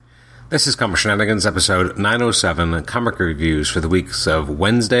This is Comic Shenanigans, episode 907, comic reviews for the weeks of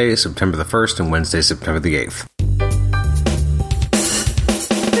Wednesday, September the 1st, and Wednesday, September the 8th.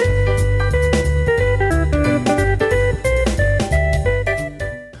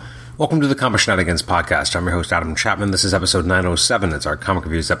 Welcome to the Comic Shenanigans podcast. I'm your host, Adam Chapman. This is episode 907. It's our comic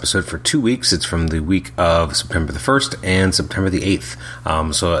reviews episode for 2 weeks. It's from the week of September the 1st and September the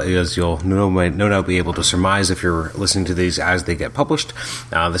 8th. So as you'll no doubt be able to surmise if you're listening to these as they get published,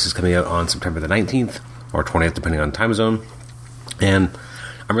 this is coming out on September the 19th or 20th, depending on time zone. And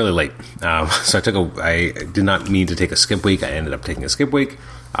I'm really late. So I did not mean to take a skip week. I ended up taking a skip week.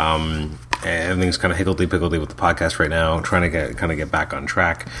 Everything's kind of higgledy-piggledy with the podcast right now, trying to get back on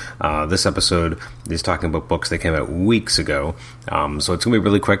track. This episode is talking about books that came out weeks ago, so it's going to be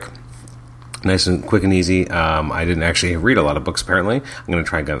really quick. Nice and quick and easy. I didn't actually read a lot of books, apparently. I'm going to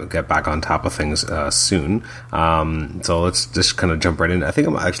try and get back on top of things soon. So let's just kind of jump right in. I think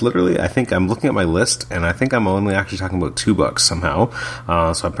I'm looking at my list, and I think I'm only actually talking about 2 books somehow.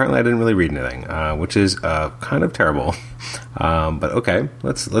 So apparently I didn't really read anything, which is kind of terrible. But okay,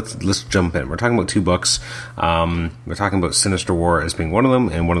 let's jump in. We're talking about 2 books. We're talking about Sinister War as being one of them,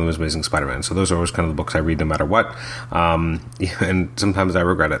 and one of them is Amazing Spider-Man. So those are always kind of the books I read no matter what. And sometimes I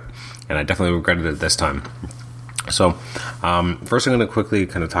regret it. And I definitely regretted it this time. So, first I'm going to quickly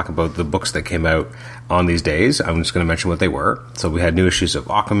kind of talk about the books that came out on these days. I'm just going to mention what they were. So we had new issues of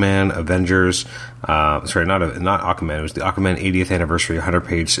Aquaman, Avengers, not Aquaman, it was the Aquaman 80th Anniversary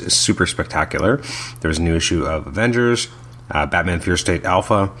 100-page Super Spectacular. There was a new issue of Avengers, Batman Fear State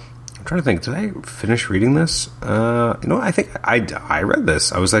Alpha. I'm trying to think, did I finish reading this? I think I read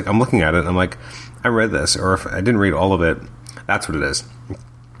this. I was like, I'm looking at it, and I'm like, I read this, or if I didn't read all of it, that's what it is.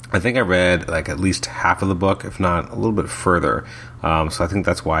 I think I read like at least half of the book, if not a little bit further. So I think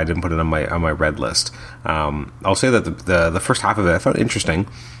that's why I didn't put it on my read list. I'll say that the first half of it I found interesting,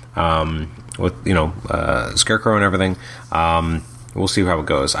 with Scarecrow and everything. We'll see how it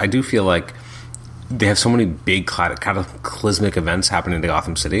goes. I do feel like they have so many big cataclysmic events happening in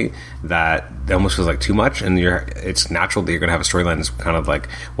Gotham City that it almost feels like too much, and it's natural that you're going to have a storyline that's kind of like,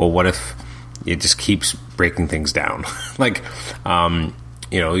 well, what if it just keeps breaking things down?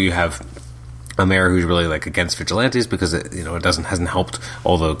 You have a mayor who's really like against vigilantes because it hasn't helped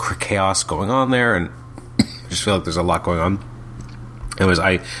all the chaos going on there, and I just feel like there's a lot going on. Anyways,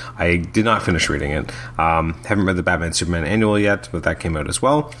 I did not finish reading it. Haven't read the Batman Superman annual yet, but that came out as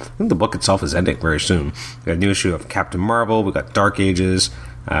well. I think the book itself is ending very soon. We got a new issue of Captain Marvel. We got Dark Ages.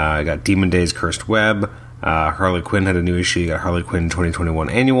 I got Demon Days Cursed Web. Harley Quinn had a new issue. You got Harley Quinn 2021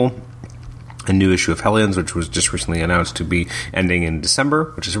 annual. A new issue of Hellions, which was just recently announced to be ending in December,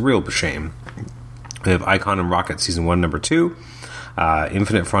 which is a real shame. We have Icon and Rocket Season 1, Number 2.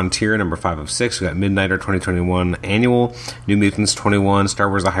 Infinite Frontier, Number 5 of 6. We got Midnighter 2021 Annual. New Mutants 21. Star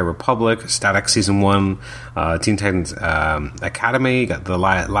Wars The High Republic. Static Season 1. Teen Titans Academy. Got The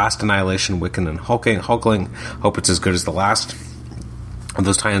Last Annihilation, Wiccan, and Hulkling. Hope it's as good as the last of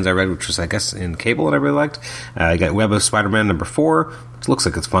those tie-ins I read, which was, I guess, in Cable, and I really liked. You got Web of Spider-Man Number 4, which looks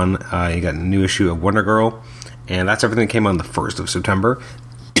like it's fun. You got a new issue of Wonder Girl, and that's everything that came on the 1st of September,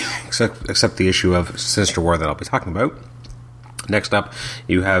 except the issue of Sinister War that I'll be talking about. Next up,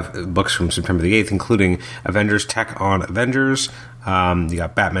 you have books from September the 8th, including Avengers Tech on Avengers. You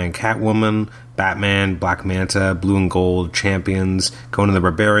got Batman Catwoman, Batman, Black Manta, Blue and Gold, Champions, Conan the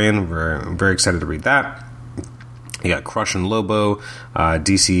Barbarian. I'm very excited to read that. You got Crush and Lobo,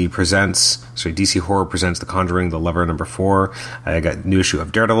 DC Horror presents The Conjuring, The Lover, Number 4. I got new issue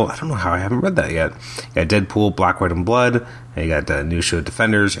of Daredevil. I don't know how I haven't read that yet. You got Deadpool, Black, White, and Blood. You got a new issue of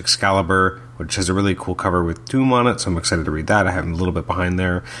Defenders, Excalibur, which has a really cool cover with Doom on it, so I'm excited to read that. I have a little bit behind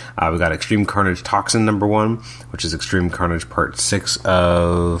there. We got Extreme Carnage Toxin Number 1, which is Extreme Carnage Part 6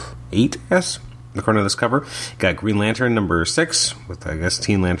 of 8, I guess. The corner of this cover. You got Green Lantern Number 6 with, I guess,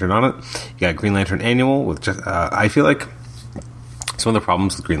 Teen Lantern on it. You got Green Lantern Annual with just, I feel like some of the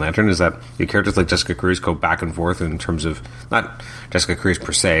problems with Green Lantern is that your characters like Jessica Cruz go back and forth in terms of, not Jessica Cruz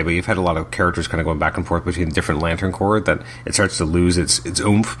per se, but you've had a lot of characters kind of going back and forth between different Lantern Corps that it starts to lose its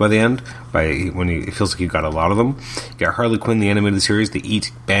oomph by the end, it feels like you've got a lot of them. You got Harley Quinn, the animated series, the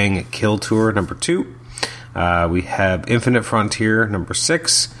Eat, Bang, Kill Tour Number 2. We have Infinite Frontier Number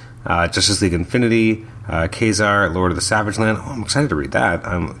 6. Justice League Infinity, Kazar, Lord of the Savage Land. Oh, I'm excited to read that.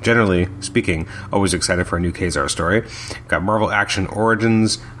 I'm, generally speaking, always excited for a new Kazar story. Got Marvel Action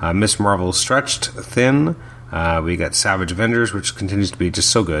Origins, Miss Marvel Stretched Thin. We got Savage Avengers, which continues to be just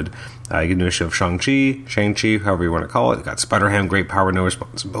so good. You get a new issue of Shang-Chi, however you want to call it. You got Spider-Ham, Great Power, No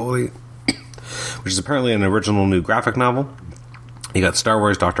Responsibility, which is apparently an original new graphic novel. You got Star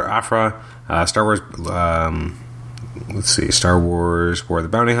Wars Dr. Aphra, Star Wars let's see, Star Wars, War of the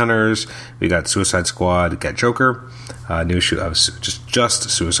Bounty Hunters. We got Suicide Squad, Get Joker. New issue of just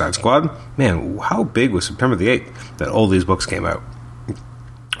Suicide Squad. Man, how big was September the 8th that all these books came out?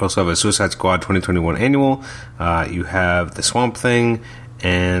 Also have a Suicide Squad 2021 annual. You have the Swamp Thing.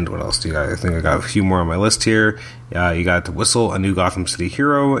 And what else do you got? I think I got a few more on my list here. You got The Whistle, a new Gotham City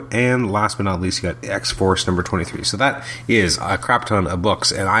hero. And last but not least, you got X-Force number 23. So that is a crap ton of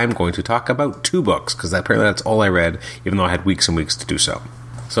books. And I'm going to talk about 2 books, because apparently that's all I read, even though I had weeks and weeks to do so.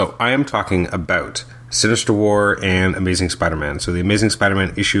 So I am talking about Sinister War and Amazing Spider-Man. So the Amazing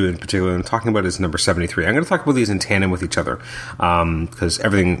Spider-Man issue in particular I'm talking about is number 73. I'm going to talk about these in tandem with each other, because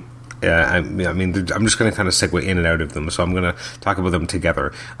everything... I'm just going to kind of segue in and out of them, so I'm going to talk about them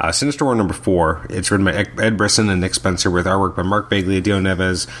together. Sinister War number 4, it's written by Ed Brisson and Nick Spencer, with artwork by Mark Bagley, Dio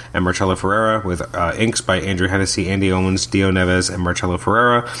Neves, and Marcelo Ferreira, with inks by Andrew Hennessy, Andy Owens, Dio Neves, and Marcelo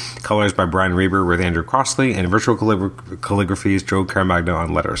Ferreira, colors by Brian Reber with Andrew Crossley, and virtual calligraphies Joe Caramagna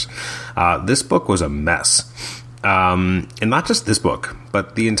on letters. This book was a mess. And not just this book,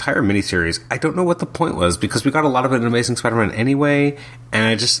 but the entire miniseries. I don't know what the point was, because we got a lot of it in Amazing Spider-Man anyway,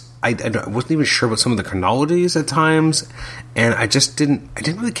 and I wasn't even sure about some of the chronologies at times, and I didn't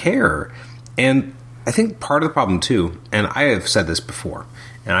really care. And I think part of the problem too, and I have said this before,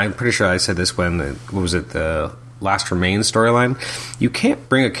 and I'm pretty sure I said this when, the Last Remain storyline, you can't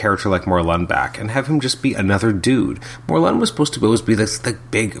bring a character like Morlun back and have him just be another dude. Morlun was supposed to always be this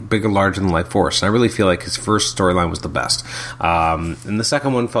bigger, larger-than-life force, and I really feel like his first storyline was the best. And the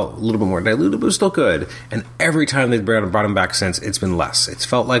second one felt a little bit more diluted, but it was still good. And every time they've brought him back since, it's been less. It's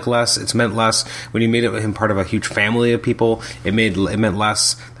felt like less. It's meant less. When you made him part of a huge family of people, it meant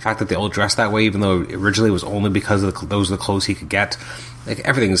less. The fact that they all dressed that way, even though originally it was only because of those were the clothes he could get. Like,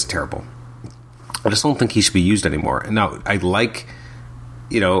 everything is terrible. I just don't think he should be used anymore. And now, I like,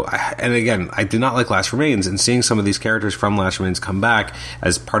 and again, I did not like Last Remains, and seeing some of these characters from Last Remains come back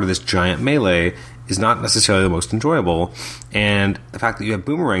as part of this giant melee is not necessarily the most enjoyable. And the fact that you have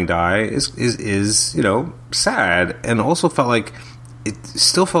Boomerang die is sad, and also felt like it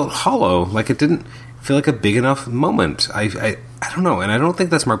still felt hollow, like it didn't feel like a big enough moment. I don't know, and I don't think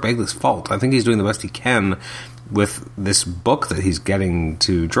that's Mark Bagley's fault. I think he's doing the best he can with this book that he's getting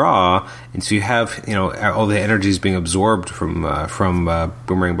to draw, and so you have all the energies being absorbed from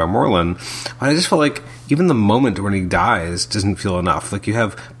Boomerang by Morlun. But I just felt like even the moment when he dies doesn't feel enough. Like, you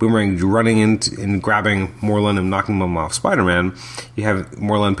have Boomerang running in and grabbing Morlun and knocking him off Spider-Man. You have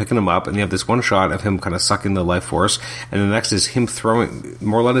Morlun picking him up, and you have this one shot of him kind of sucking the life force, and the next is him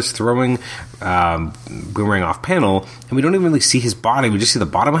Morlun is throwing Boomerang off panel, and we don't even really see his body. We just see the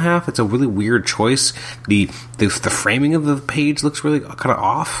bottom half. It's a really weird choice. The framing of the page looks really kind of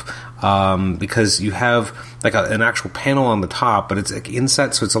off, because you have like an actual panel on the top, but it's like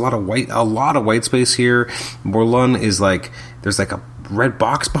inset, so it's a lot of white space here. Morlun is like, there's like a red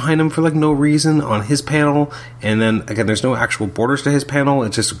box behind him for like no reason on his panel, and then again there's no actual borders to his panel.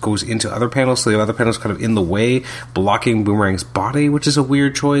 It just goes into other panels, so the other panel's kind of in the way, blocking Boomerang's body, which is a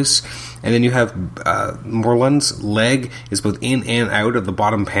weird choice. And then you have Morlun's leg is both in and out of the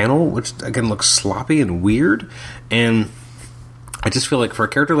bottom panel, which again looks sloppy and weird. And I just feel like for a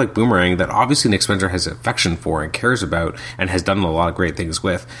character like Boomerang, that obviously Nick Spencer has affection for and cares about and has done a lot of great things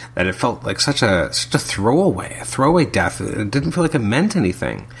with, that it felt like such a throwaway death. It didn't feel like it meant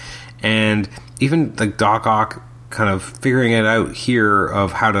anything. And even like Doc Ock kind of figuring it out here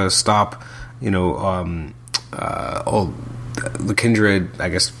of how to stop, all the kindred, I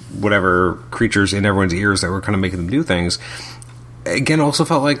guess, whatever creatures in everyone's ears that were kind of making them do things. Again, also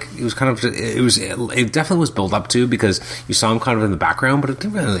felt like it was kind of, it definitely was built up to, because you saw him kind of in the background, but it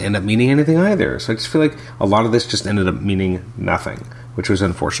didn't really end up meaning anything either. So I just feel like a lot of this just ended up meaning nothing, which was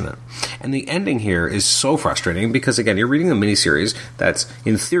unfortunate. And the ending here is so frustrating, because again, you're reading a miniseries that's,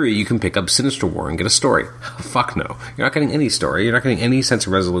 in theory, you can pick up Sinister War and get a story. Fuck no. You're not getting any story. You're not getting any sense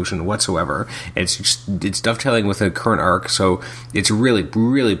of resolution whatsoever. It's dovetailing with a current arc, so it's really,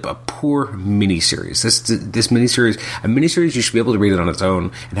 really a poor miniseries. This miniseries, a miniseries, you should be able to read it on its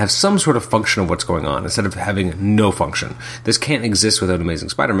own and have some sort of function of what's going on, instead of having no function. This can't exist without Amazing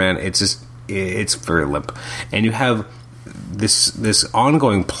Spider-Man. It's very limp. And you have this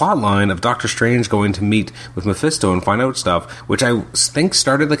ongoing plot line of Doctor Strange going to meet with Mephisto and find out stuff, which I think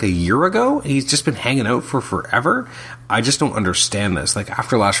started like a year ago. He's just been hanging out for forever. I just don't understand this. Like,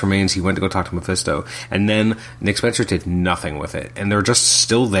 after Last Remains, he went to go talk to Mephisto, and then Nick Spencer did nothing with it, and they're just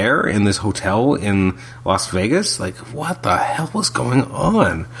still there in this hotel in Las Vegas. Like, what the hell was going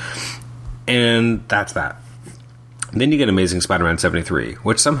on? And that's that. Then you get Amazing Spider-Man 73,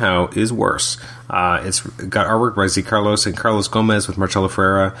 which somehow is worse. It's got artwork by Z. Carlos and Carlos Gomez with Marcelo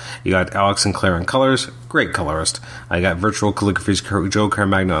Ferreira. You got Alex Sinclair on colors, great colorist. You got virtual calligraphy's Joe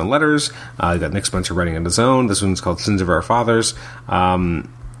Caramagna on letters. You got Nick Spencer writing on his own. This one's called Sins of Our Fathers.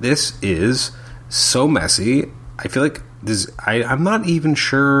 This is so messy. I feel like I'm not even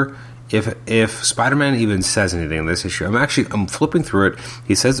sure if Spider-Man even says anything in this issue. I'm flipping through it.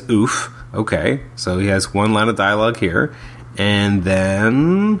 He says oof. Okay, so he has one line of dialogue here. And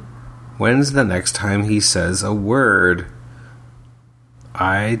then when's the next time he says a word?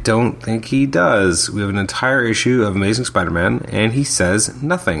 I don't think he does. We have an entire issue of Amazing Spider-Man, and he says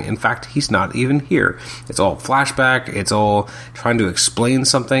nothing. In fact, he's not even here. It's all flashback. It's all trying to explain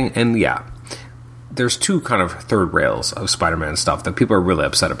something. And yeah, there's two kind of third rails of Spider-Man stuff that people are really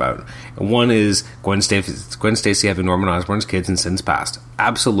upset about. One is Gwen Stacy having Norman Osborn's kids in Sins Past.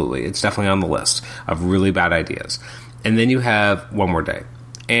 Absolutely. It's definitely on the list of really bad ideas. And then you have One More Day.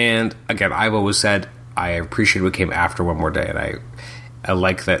 And again, I've always said I appreciate what came after One More Day. And I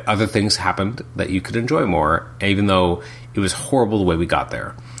like that other things happened that you could enjoy more, even though it was horrible the way we got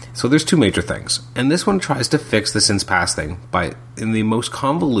there. So there's two major things. And this one tries to fix the Sins Past thing in the most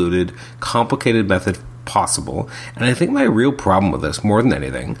convoluted, complicated method possible. And I think my real problem with this, more than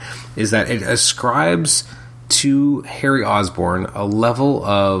anything, is that it ascribes to Harry Osborn a level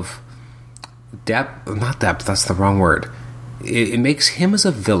of not depth, that's the wrong word. It makes him as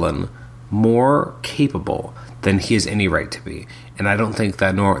a villain more capable than he has any right to be. And I don't think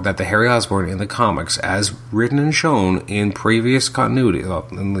that the Harry Osborn in the comics, as written and shown in previous continuity,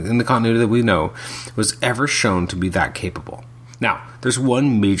 in the continuity that we know, was ever shown to be that capable. Now, there's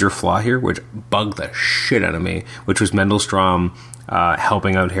one major flaw here which bugged the shit out of me, which was Mendelstrom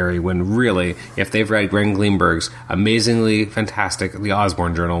helping out Harry when really, if they've read Glenn Greenberg's amazingly fantastic The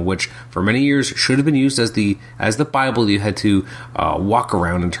Osborn Journal, which for many years should have been used as the Bible you had to walk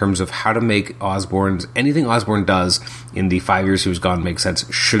around in terms of how to make anything Osborn does in the 5 years he was gone make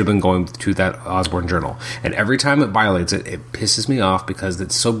sense, should have been going to that Osborn Journal. And every time it violates it, it pisses me off because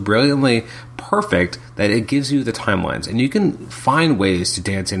it's so brilliantly perfect that it gives you the timelines. And you can find ways to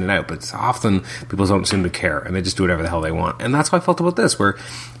dance in and out, but often people don't seem to care and they just do whatever the hell they want. And that's how I felt about this, where,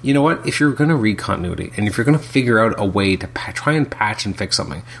 you know what, if you're going to read continuity and if you're going to figure out a way to try and patch and fix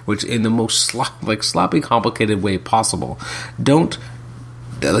something, which in the most sloppy, complicated way possible, don't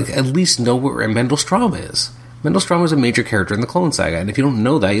at least know where Mendelstrom is. Mendelstrom is a major character in the Clone Saga, and if you don't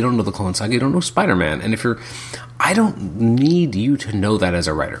know that, you don't know the Clone Saga, you don't know Spider-Man. And I don't need you to know that as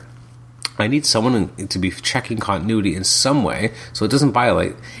a writer. I need someone to be checking continuity in some way so it doesn't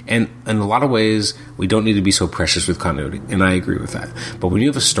violate. And in a lot of ways, we don't need to be so precious with continuity, and I agree with that. But when you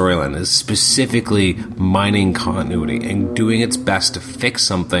have a storyline that's specifically mining continuity and doing its best to fix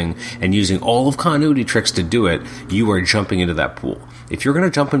something and using all of continuity tricks to do it, you are jumping into that pool. If you're going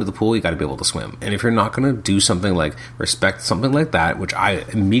to jump into the pool, you got to be able to swim. And if you're not going to do something like respect something like that, which I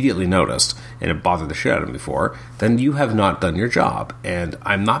immediately noticed, and it bothered the shit out of me before, then you have not done your job. And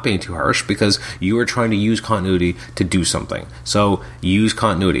I'm not being too harsh because you are trying to use continuity to do something. So use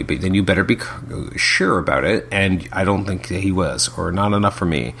continuity, but then you better be sure about it. And I don't think that he was, or not enough for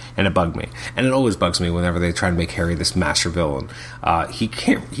me, and it bugged me. And it always bugs me whenever they try to make Harry this master villain.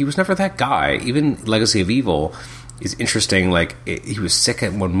 He was never that guy. Even Legacy of Evil is interesting. Like, he was sick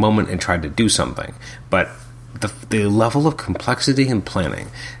at one moment and tried to do something, but the level of complexity and planning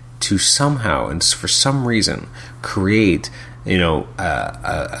to somehow and for some reason create,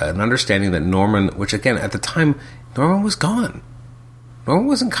 an understanding that Norman, which again at the time Norman was gone, Norman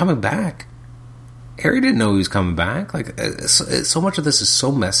wasn't coming back. Harry didn't know he was coming back. Like, so much of this is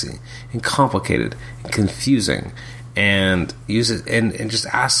so messy and complicated and confusing, and just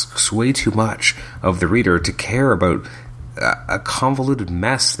asks way too much of the reader to care about a convoluted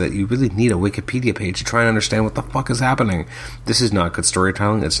mess that you really need a Wikipedia page to try and understand what the fuck is happening. This is not good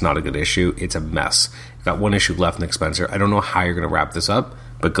storytelling. It's not a good issue. It's a mess. You've got one issue left, Nick Spencer. I don't know how you're going to wrap this up,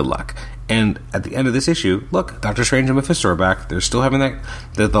 but good luck. And at the end of this issue, look, Doctor Strange and Mephisto are back. They're still having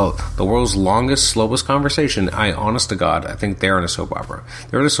the world's longest, slowest conversation. Honest to God, I think they're in a soap opera.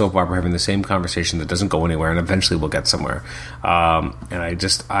 They're in a soap opera having the same conversation that doesn't go anywhere, and eventually we'll get somewhere. And I'm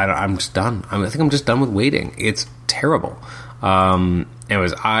just done. I think I'm just done with waiting. It's terrible.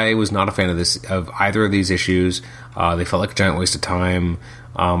 Anyways, I was not a fan of either of these issues. They felt like a giant waste of time.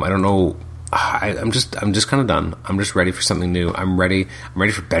 I don't know. I'm just kind of done. I'm just ready for something new. I'm ready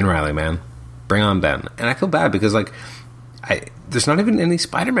for Ben Reilly, man. Bring on Ben. And I feel bad because there's not even any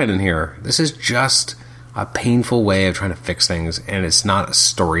Spider-Man in here. This is just a painful way of trying to fix things, and it's not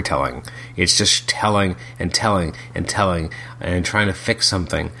storytelling. It's just telling and telling and telling and trying to fix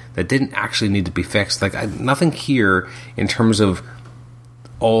something that didn't actually need to be fixed. Like, nothing here in terms of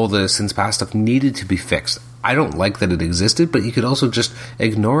all the Sins Past stuff needed to be fixed. I don't like that it existed, but you could also just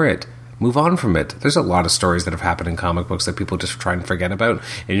ignore it. Move on from it. There's a lot of stories that have happened in comic books that people just try and forget about.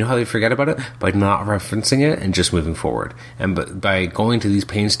 And you know how they forget about it? By not referencing it and just moving forward. And by going to these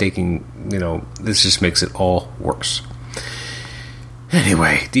painstaking, this just makes it all worse.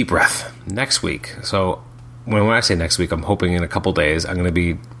 Anyway, deep breath. Next week. So when I say next week, I'm hoping in a couple days I'm going to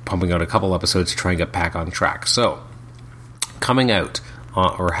be pumping out a couple episodes to try and get back on track. So, coming out,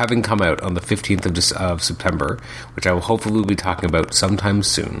 or having come out on the 15th of September, which I will hopefully be talking about sometime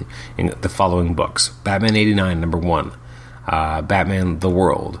soon, in the following books: Batman 89, number 1, Batman The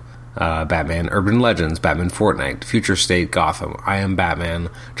World, Batman Urban Legends, Batman Fortnite, Future State Gotham, I Am Batman,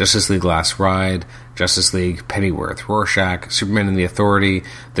 Justice League Last Ride, Justice League Pennyworth, Rorschach, Superman and the Authority,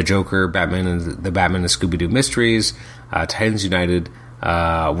 The Joker, Batman and the Batman and Scooby-Doo Mysteries, Titans United,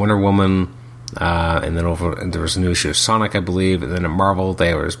 Wonder Woman, and then there was a new issue of Sonic, I believe, and then at Marvel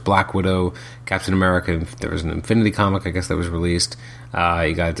there was Black Widow, Captain America, there was an Infinity comic, I guess, that was released.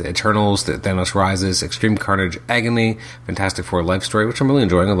 You got Eternals, Thanos Rises, Extreme Carnage, Agony, Fantastic Four Life Story, which I'm really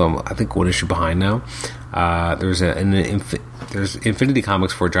enjoying, although I'm, I think, one issue behind now. There's Infinity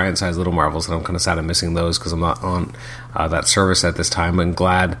Comics for giant-sized Little Marvels, and I'm kind of sad I'm missing those because I'm not on that service at this time. I'm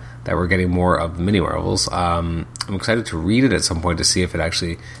glad that we're getting more of Mini Marvels. I'm excited to read it at some point to see if it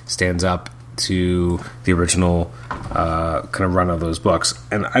actually stands up to the original kind of run of those books,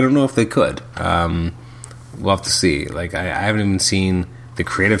 and I don't know if they could. We'll have to see. Like, I haven't even seen the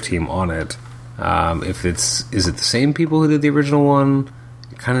creative team on it. Is it the same people who did the original one?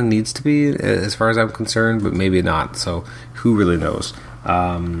 It kind of needs to be, as far as I'm concerned, but maybe not. So who really knows?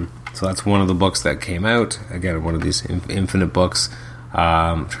 So that's one of the books that came out. Again, one of these Infinite books.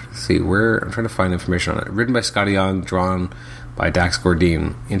 I'm trying to see where I'm trying to find information on it. Written by Scotty Young, drawn by Dax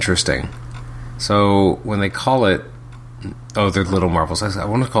Gordine. Interesting. So when they call it, they're Little Marvels. I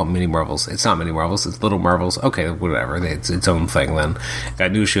want to call it Mini Marvels. It's not Mini Marvels. It's Little Marvels. Okay, whatever. It's its own thing then. Got a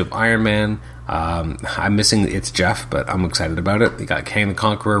new issue of Iron Man. I'm missing It's Jeff, but I'm excited about it. You got Kang the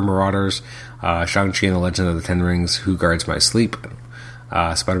Conqueror, Marauders, Shang-Chi and the Legend of the Ten Rings, Who Guards My Sleep,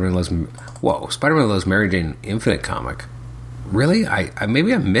 Spider-Man Loves Mary Jane Infinite comic. Really? I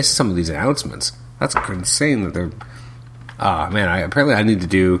maybe I missed some of these announcements. That's insane that they're... apparently I need to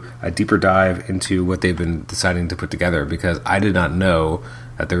do a deeper dive into what they've been deciding to put together, because I did not know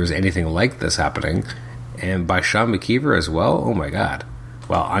that there was anything like this happening, and by Sean McKeever as well. Oh my god!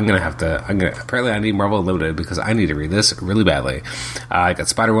 Well, apparently I need Marvel Unlimited because I need to read this really badly. I got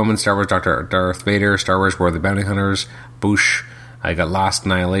Spider-Woman, Star Wars Darth Vader, Star Wars War of the Bounty Hunters, Boosh. I got Lost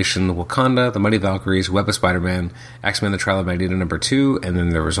Annihilation, Wakanda, The Mighty Valkyries, Web of Spider-Man, X-Men The Trial of Magneto number 2, and then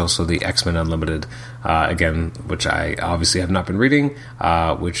there was also the X-Men Unlimited, again, which I obviously have not been reading,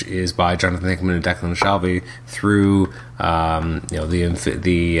 which is by Jonathan Hickman and Declan Shalvey through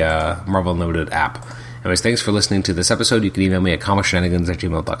the Marvel Unlimited app. Anyways, thanks for listening to this episode. You can email me at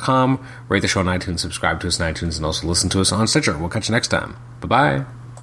comicshenanigans@gmail.com, rate the show on iTunes, subscribe to us on iTunes, and also listen to us on Stitcher. We'll catch you next time. Bye-bye.